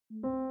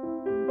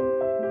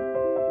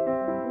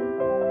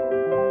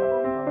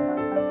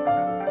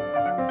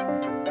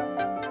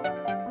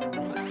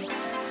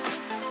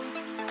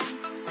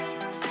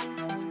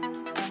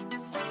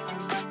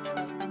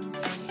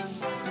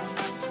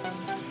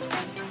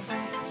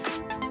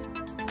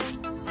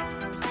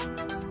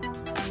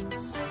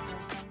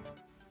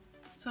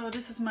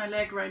is my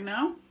leg right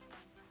now.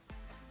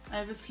 I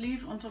have a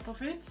sleeve on top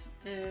of it.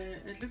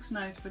 It looks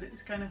nice, but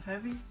it's kind of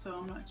heavy, so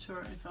I'm not sure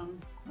if I'm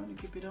going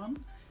to keep it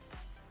on.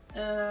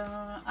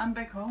 I'm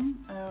back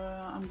home.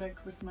 I'm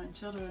back with my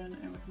children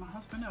and with my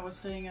husband. I was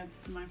staying at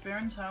my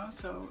parents' house,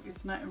 so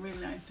it's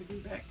really nice to be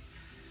back.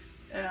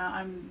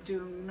 I'm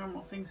doing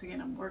normal things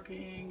again. I'm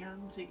working,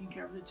 I'm taking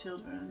care of the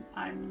children.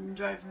 I'm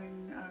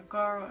driving a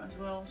car as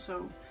well,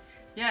 so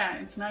yeah,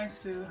 it's nice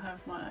to have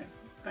my life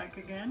back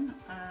again.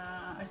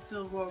 I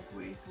still walk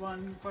with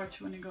one crutch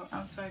when I go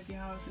outside the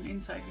house and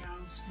inside the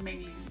house,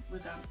 mainly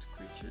without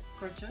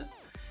crutches.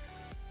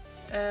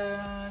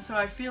 So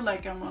I feel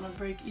like I'm on a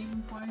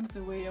break-even point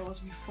the way I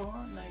was before.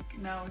 Like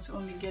now it's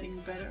only getting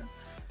better.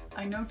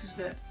 I noticed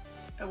that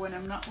when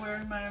I'm not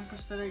wearing my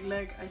prosthetic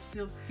leg, I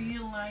still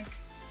feel like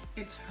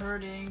it's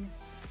hurting.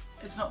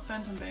 It's not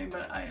phantom pain,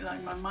 but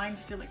my mind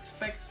still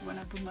expects when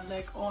I put my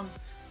leg on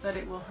that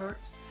it will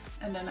hurt,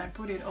 and then I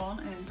put it on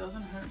and it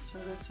doesn't hurt. So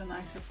that's a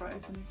nice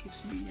surprise, and it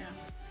keeps me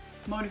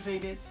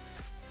motivated.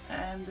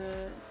 And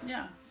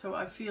yeah, so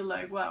I feel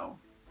like, wow,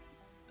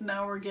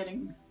 now we're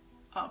getting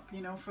up.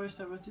 You know,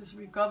 first I was just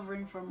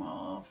recovering from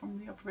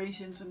the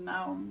operations, and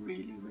now I'm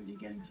really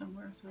getting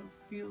somewhere. So it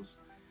feels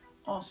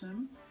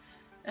awesome.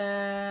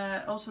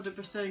 Also, the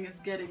prosthetic is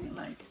getting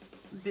like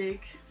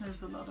big.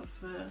 There's a lot of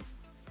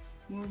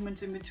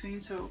movement in between,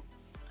 so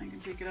I can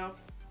take it up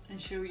and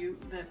show you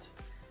that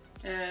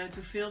to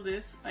feel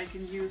this I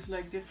can use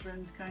like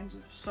different kinds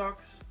of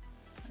socks,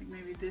 like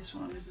maybe this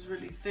one. This is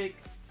really thick.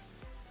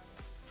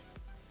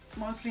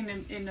 Mostly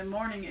in the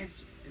morning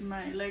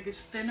my leg is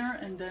thinner,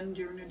 and then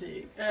during the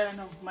day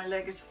no, my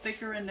leg is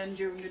thicker, and then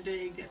during the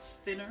day it gets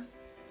thinner.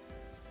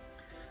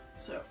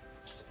 So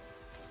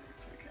let's see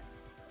if I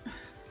can.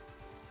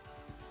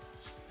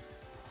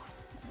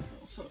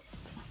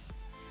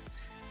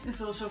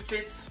 This also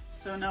fits,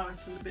 so now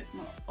it's a little bit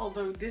more,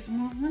 although this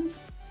movement,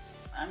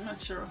 I'm not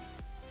sure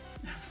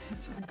if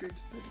this is good,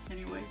 but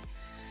anyway,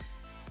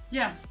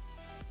 yeah,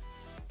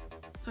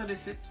 so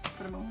that's it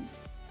for the moment.